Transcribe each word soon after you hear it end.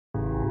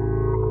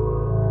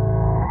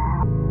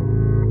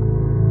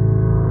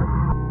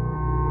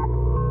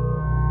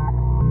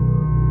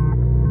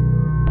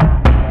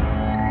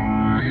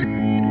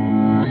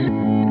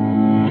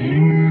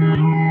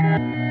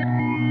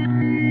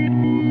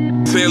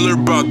Taylor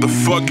about the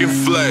fucking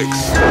flex.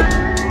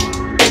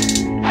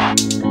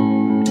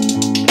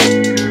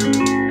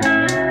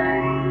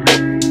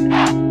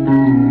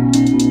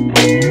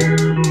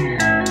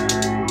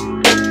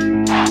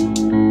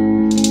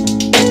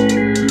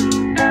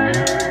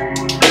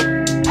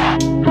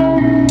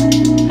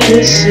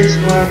 This is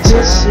my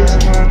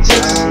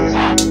time.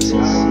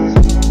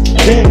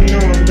 Been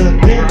on the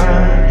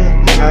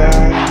high.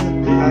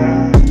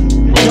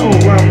 Know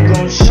I'm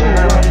gon'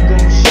 shine.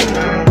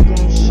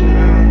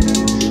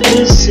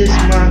 This is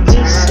my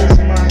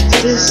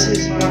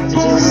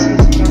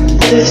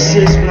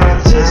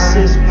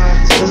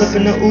pull up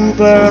in the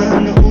Uber.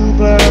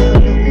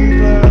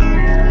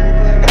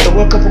 I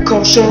throw a couple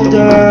cold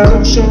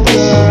shoulders.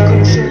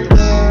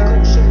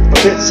 My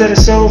bitch said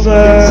it's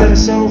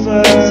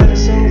over.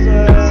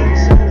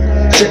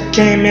 Shit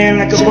came in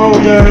like a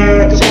boulder.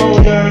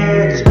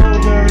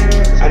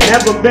 I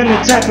never been the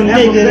type of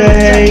nigga to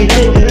hate.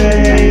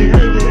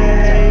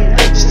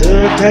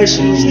 Stood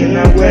patiently and I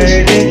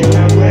waited.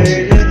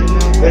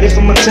 Ready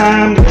for my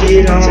time to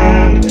get on.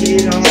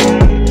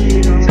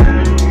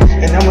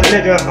 And I'm a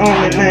nigga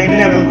on the name,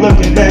 never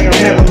looking back.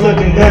 I'm never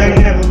looking back.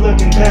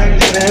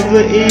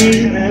 Never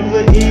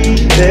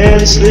eat,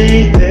 barely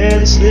sleep.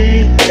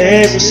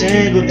 Every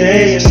single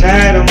day and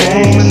night I'm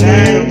on my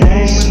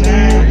knees,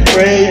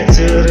 praying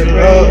to the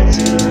Lord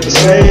for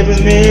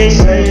saving me.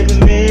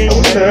 I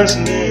was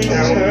cursing,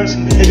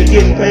 nigga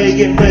getting paid,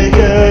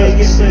 good.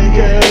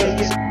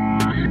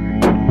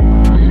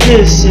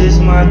 This is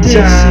my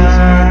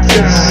time.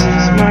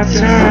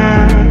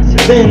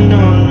 Been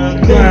on the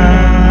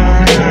grind.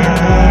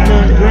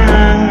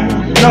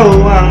 Know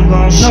I'm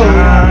gon'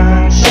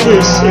 shine.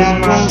 This is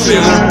my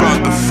time.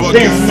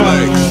 Been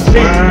on the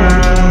grind.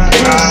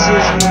 This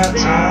is my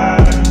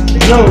time.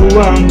 Know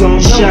I'm gon'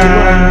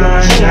 shine.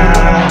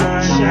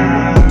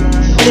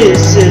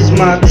 This is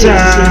my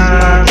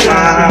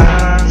time.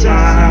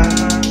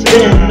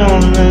 Been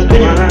on the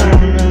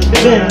grind.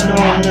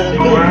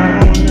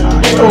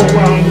 Oh,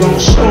 I'm gon'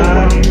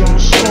 shine.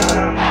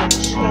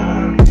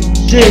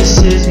 This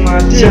is my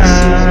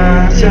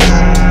time.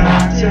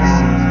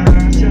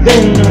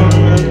 Been on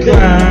the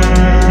grind.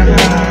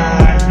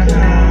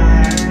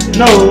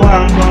 No,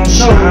 I'm gon'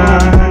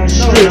 shine.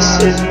 This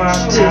is my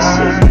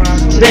time.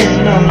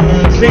 Been on the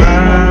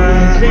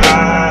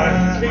grind.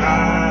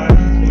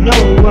 No,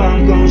 I'm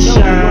gon'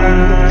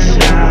 shine.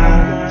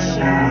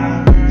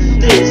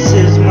 This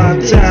is my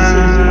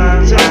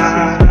time.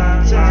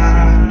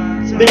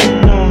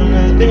 Been on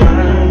the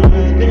grind.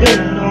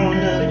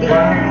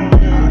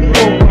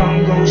 Oh, I'm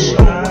gon'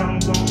 shine.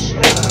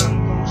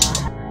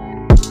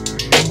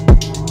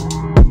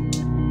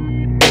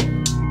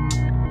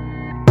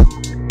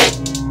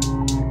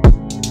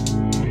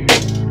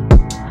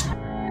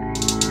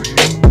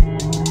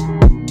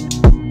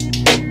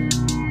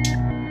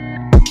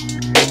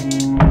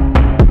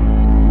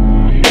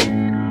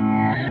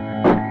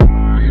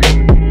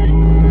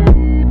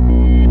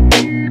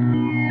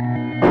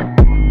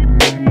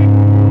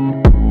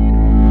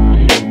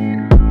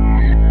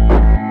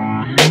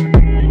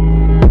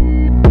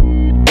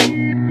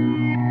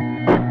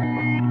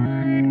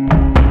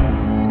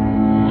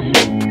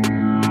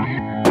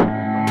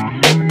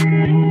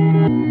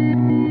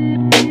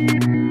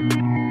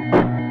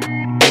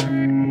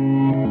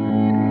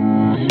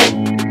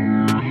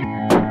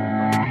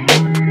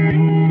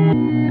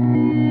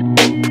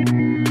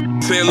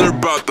 Taylor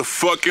about the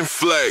fucking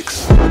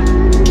flex.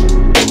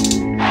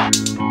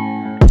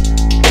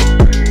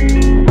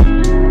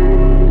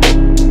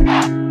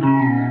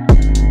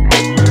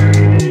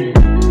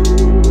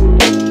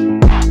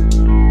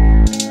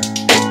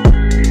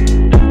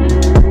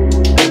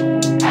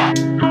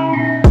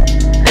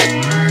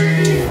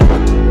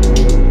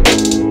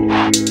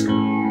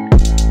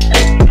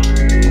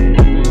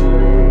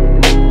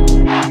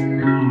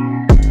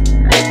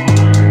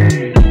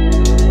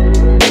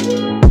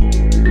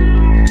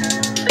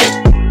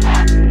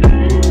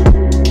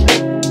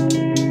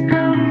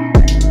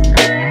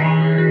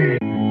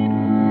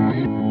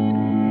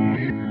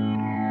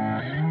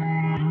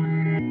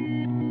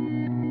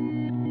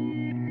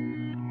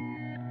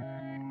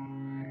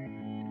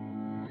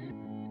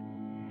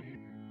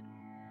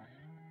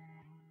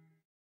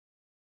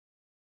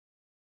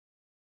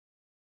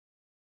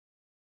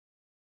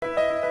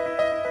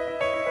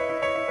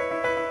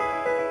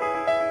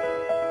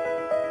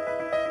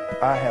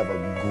 I have a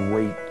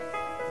great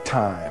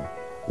time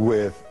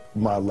with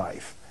my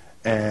life,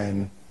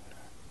 and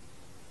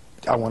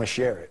I want to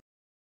share it.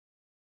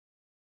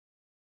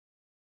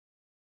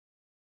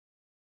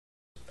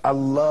 I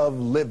love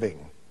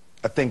living.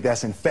 I think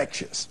that's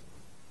infectious.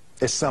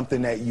 It's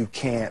something that you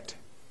can't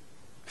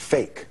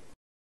fake.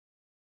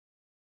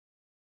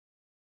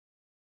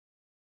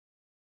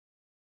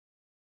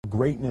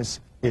 Greatness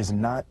is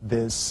not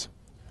this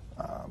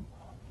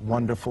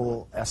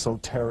wonderful,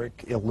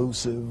 esoteric,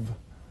 elusive,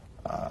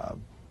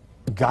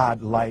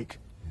 God-like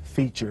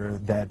feature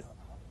that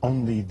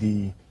only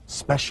the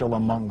special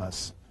among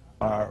us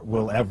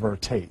will ever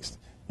taste.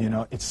 You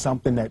know, it's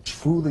something that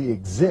truly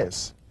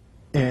exists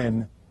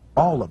in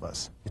all of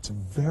us. It's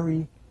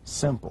very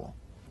simple.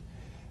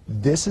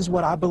 This is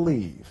what I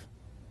believe,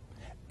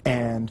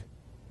 and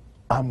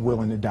I'm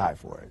willing to die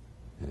for it.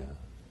 Yeah.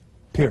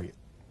 Period.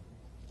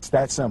 It's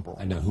that simple.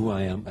 I know who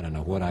I am, and I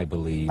know what I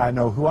believe. I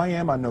know who I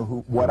am, I know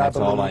what I believe. That's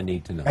all I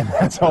need to know. And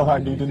that's all I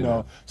need to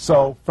know.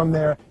 So from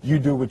there, you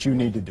do what you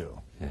need to do.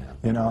 Yeah.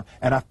 You know?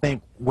 And I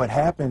think what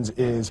happens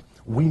is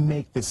we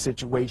make the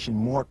situation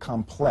more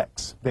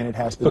complex than it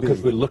has to be.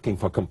 Because we're looking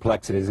for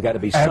complexity. There's got to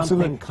be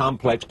something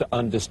complex to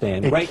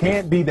understand. It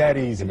can't be that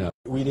easy. You know.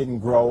 We didn't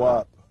grow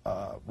up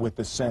with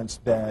the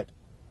sense that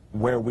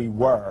where we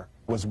were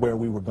was where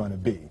we were going to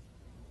be.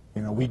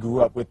 You know, we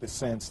grew up with the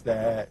sense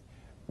that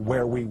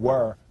where we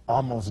were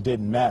almost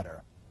didn't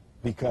matter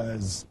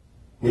because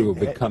we were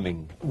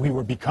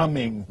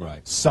becoming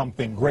right.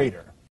 Something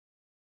greater.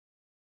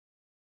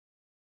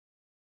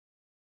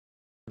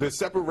 The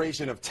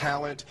separation of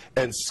talent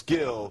and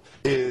skill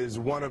is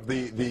one of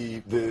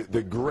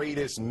the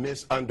greatest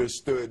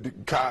misunderstood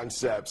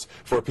concepts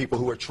for people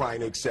who are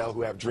trying to excel,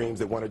 who have dreams,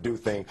 that want to do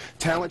things.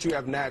 Talent you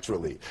have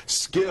naturally.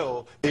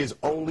 Skill is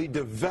only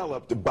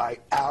developed by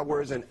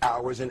hours and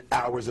hours and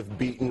hours of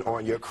beating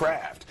on your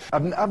craft.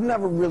 I've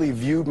never really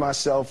viewed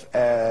myself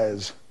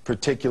as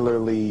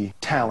particularly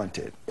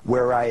talented.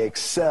 Where I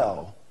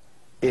excel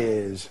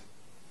is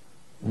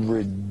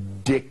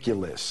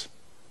ridiculous,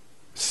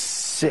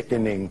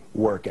 sickening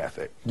work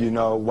ethic. You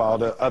know, while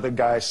the other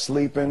guy's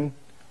sleeping,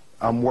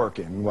 I'm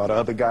working. While the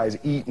other guy's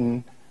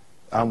eating,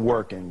 I'm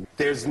working.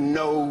 There's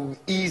no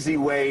easy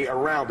way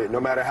around it.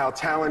 No matter how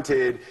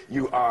talented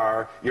you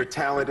are, your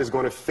talent is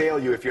going to fail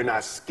you if you're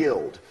not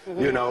skilled.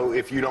 Mm-hmm. You know,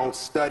 if you don't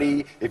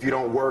study, if you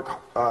don't work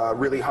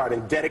really hard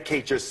and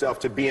dedicate yourself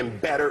to being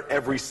better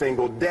every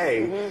single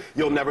day, mm-hmm.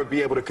 you'll never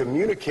be able to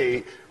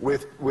communicate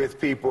with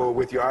people,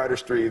 with your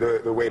artistry,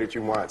 the way that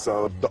you want.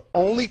 So the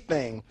only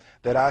thing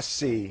that I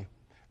see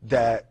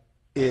that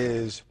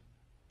is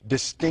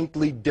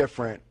distinctly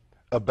different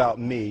about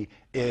me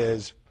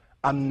is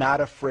I'm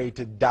not afraid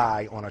to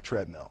die on a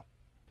treadmill.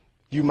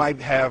 You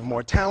might have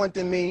more talent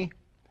than me,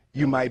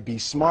 you might be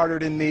smarter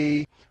than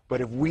me,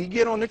 but if we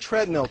get on the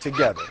treadmill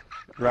together,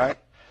 right,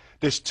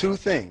 there's two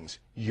things.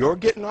 You're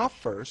getting off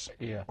first,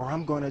 or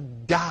I'm going to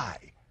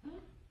die.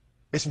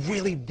 It's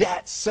really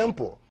that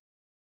simple.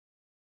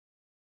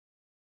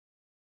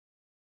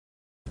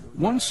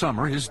 One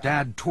summer, his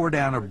dad tore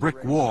down a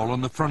brick wall on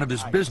the front of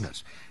his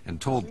business and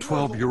told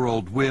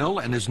 12-year-old Will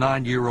and his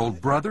 9-year-old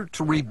brother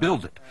to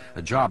rebuild it,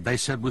 a job they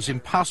said was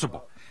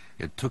impossible.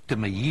 It took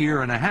them 1.5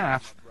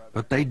 years,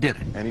 but they did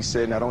it. And he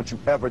said, now don't you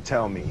ever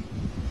tell me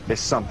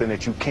it's something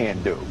that you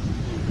can't do.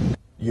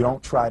 You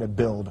don't try to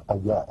build a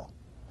wall.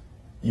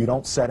 You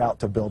don't set out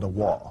to build a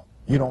wall.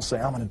 You don't say,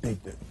 I'm going to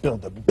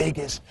build the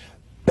biggest,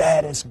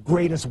 baddest,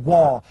 greatest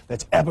wall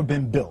that's ever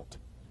been built.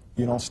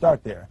 You don't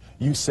start there.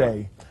 You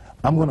say,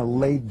 I'm going to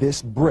lay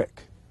this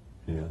brick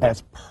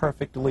as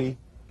perfectly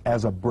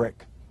as a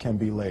brick can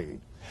be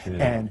laid. Yeah.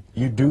 And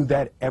you do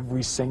that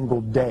every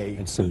single day.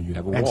 And soon you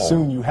have a wall. And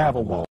soon you have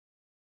a wall.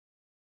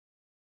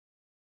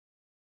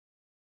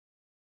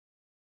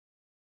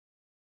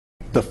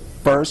 The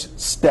first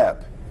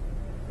step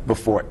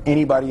before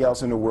anybody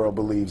else in the world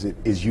believes it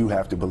is you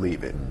have to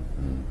believe it.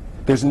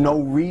 There's no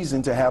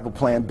reason to have a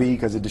plan B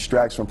because it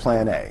distracts from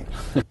plan A.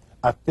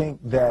 I think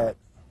that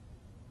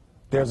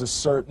there's a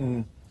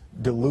certain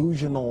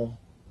delusional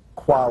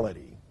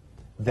quality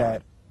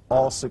that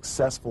all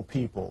successful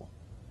people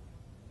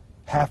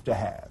have to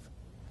have.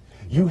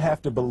 You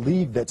have to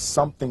believe that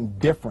something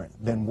different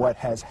than what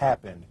has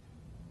happened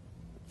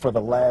for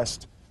the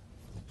last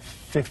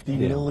 50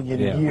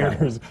 million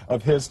years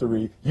of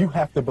history. You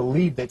have to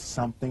believe that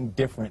something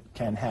different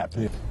can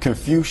happen.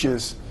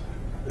 Confucius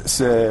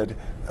said,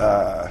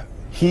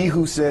 he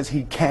who says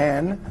he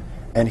can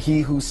and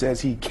he who says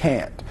he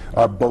can't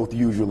are both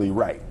usually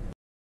right.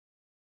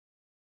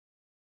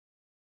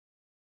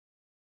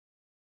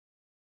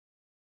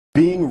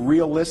 Being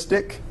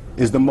realistic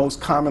is the most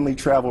commonly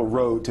traveled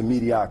road to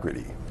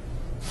mediocrity.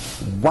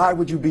 Why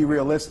would you be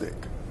realistic?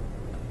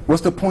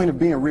 What's the point of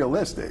being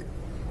realistic?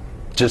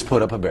 Just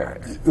put up a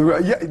barrier.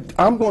 Yeah,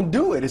 I'm going to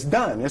do it. It's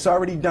done. It's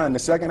already done. The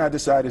second I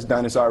decide it's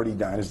done, it's already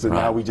done. So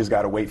now we just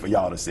got to wait for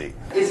y'all to see.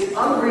 It's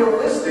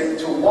unrealistic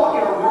to walk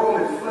in a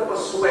room and flip a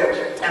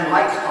switch and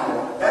lights come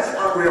on. That's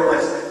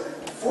unrealistic.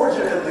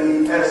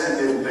 Fortunately, Edison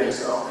didn't think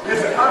so.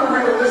 It's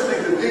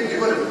unrealistic to think you're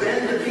going to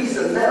bend a piece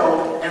of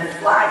metal and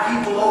fly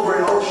people over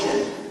an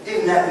ocean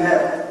in that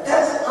metal.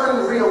 That's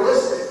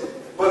unrealistic.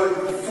 But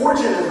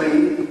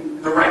fortunately,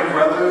 the Wright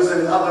brothers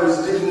and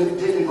others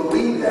didn't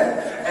believe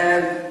that.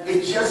 And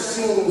it just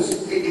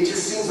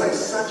seems like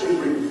such a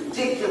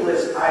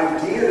ridiculous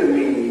idea to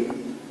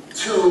me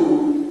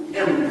to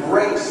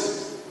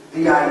embrace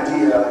the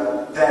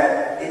idea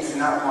that it's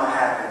not going to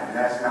happen.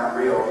 That's not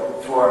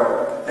real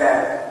for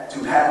that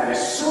to happen.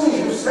 As soon as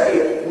you say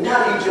it,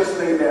 now you just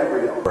made that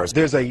real.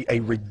 There's a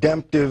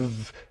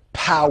redemptive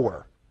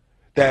power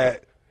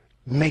that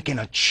making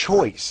a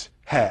choice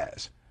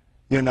has,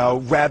 you know,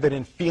 rather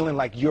than feeling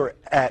like you're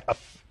at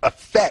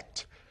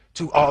effect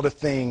to all the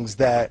things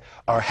that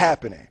are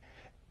happening.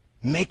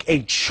 make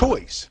a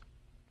choice.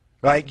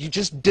 Like, you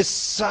just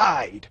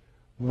decide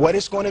what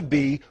it's going to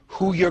be,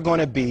 who you're going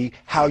to be,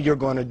 how you're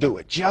going to do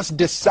it. Just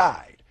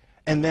decide.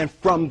 And then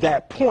from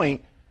that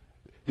point,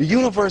 the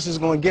universe is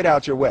going to get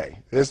out your way.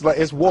 It's like,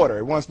 it's water.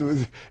 It wants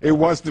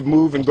to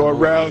move and go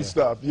around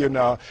stuff, you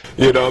know.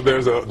 You know,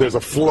 there's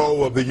a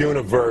flow of the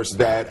universe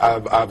that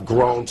I've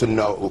grown to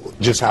know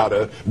just how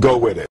to go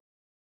with it.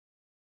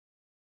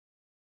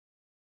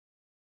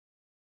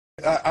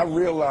 I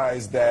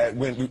realized that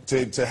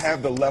to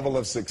have the level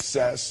of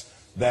success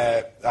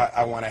that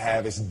I want to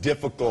have, it's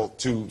difficult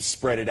to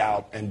spread it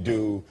out and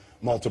do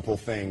multiple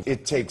things.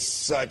 It takes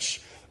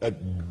such a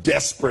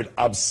desperate,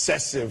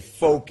 obsessive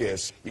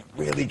focus. You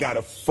really got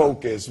to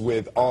focus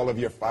with all of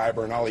your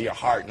fiber and all of your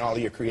heart and all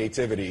of your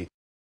creativity.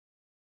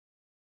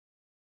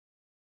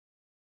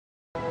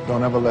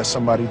 Don't ever let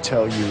somebody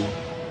tell you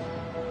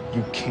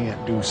you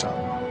can't do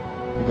something.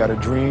 You got a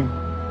dream,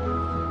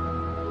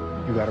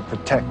 you got to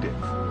protect it.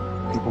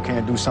 People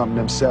can't do something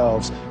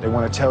themselves. They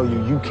want to tell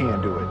you you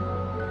can't do it.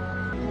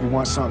 You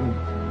want something,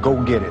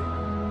 go get it.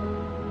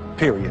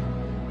 Period.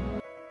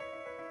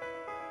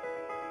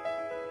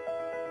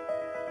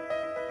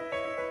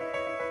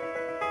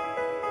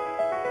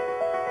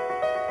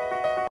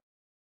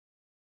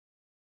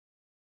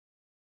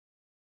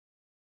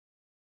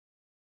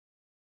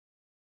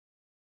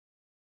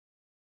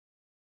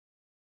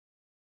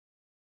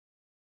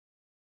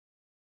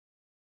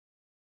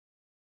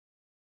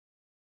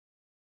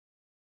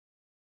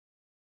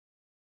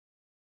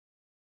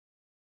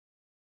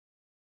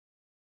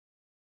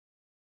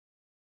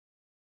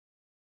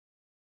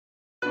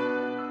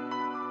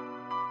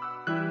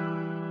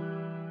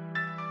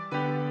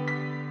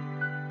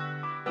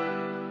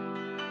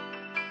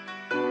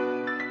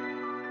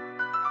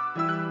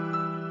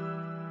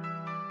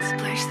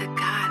 Splash the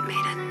God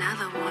made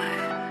another one.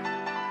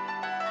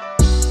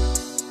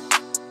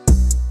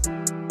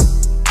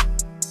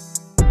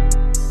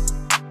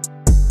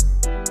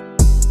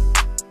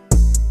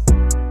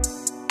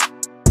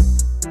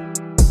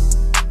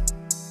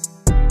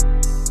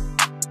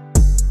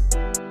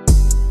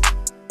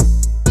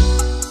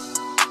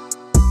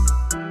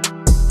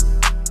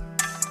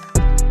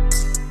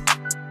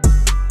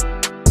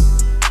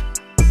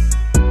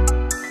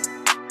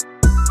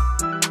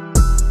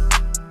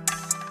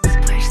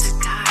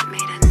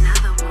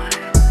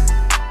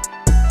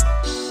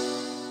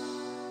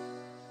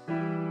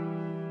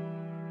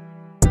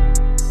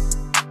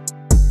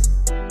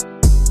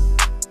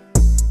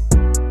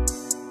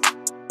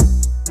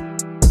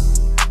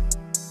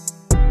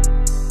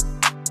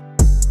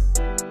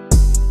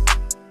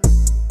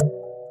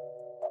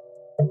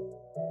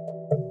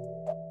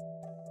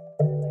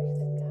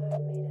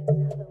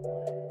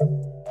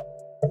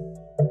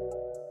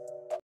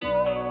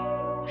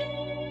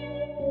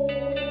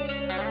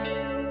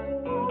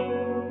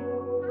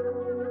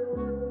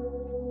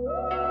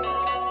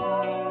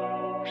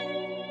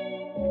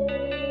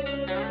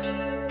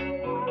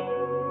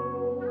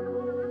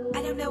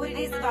 I don't know what it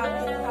is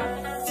about me.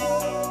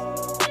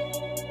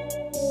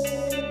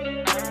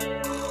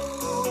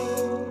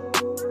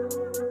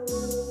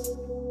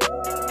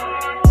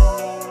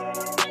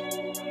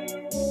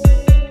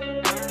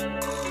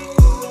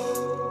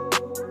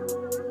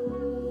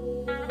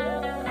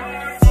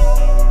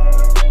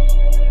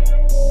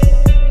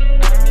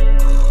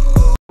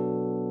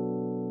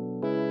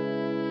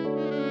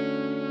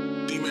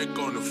 D-Mac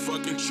on the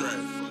fucking track.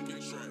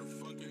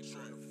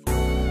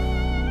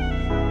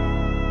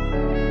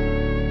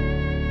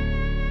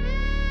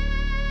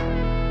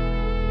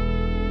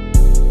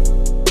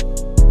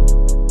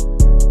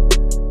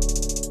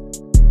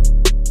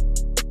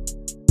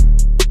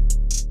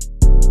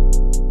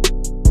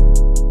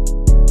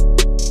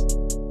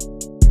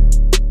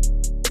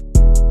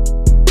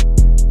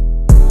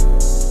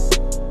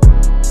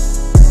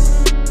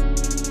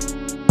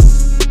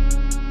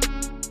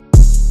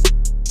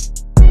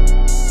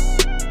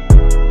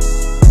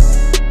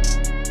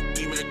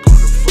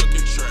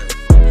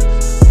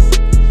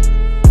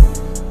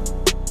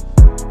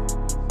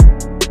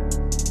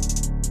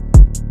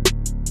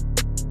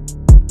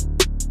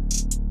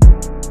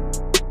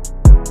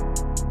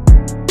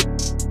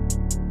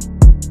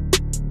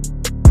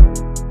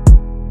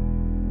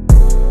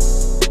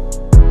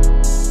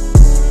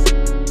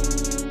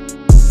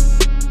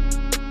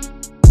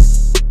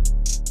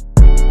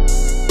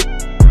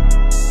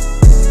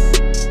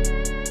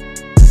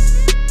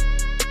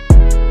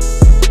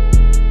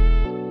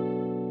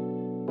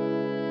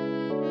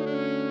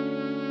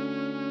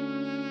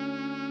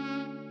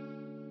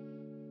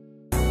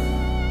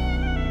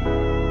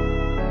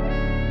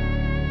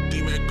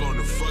 D-Mac on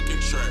the fucking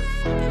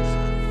track.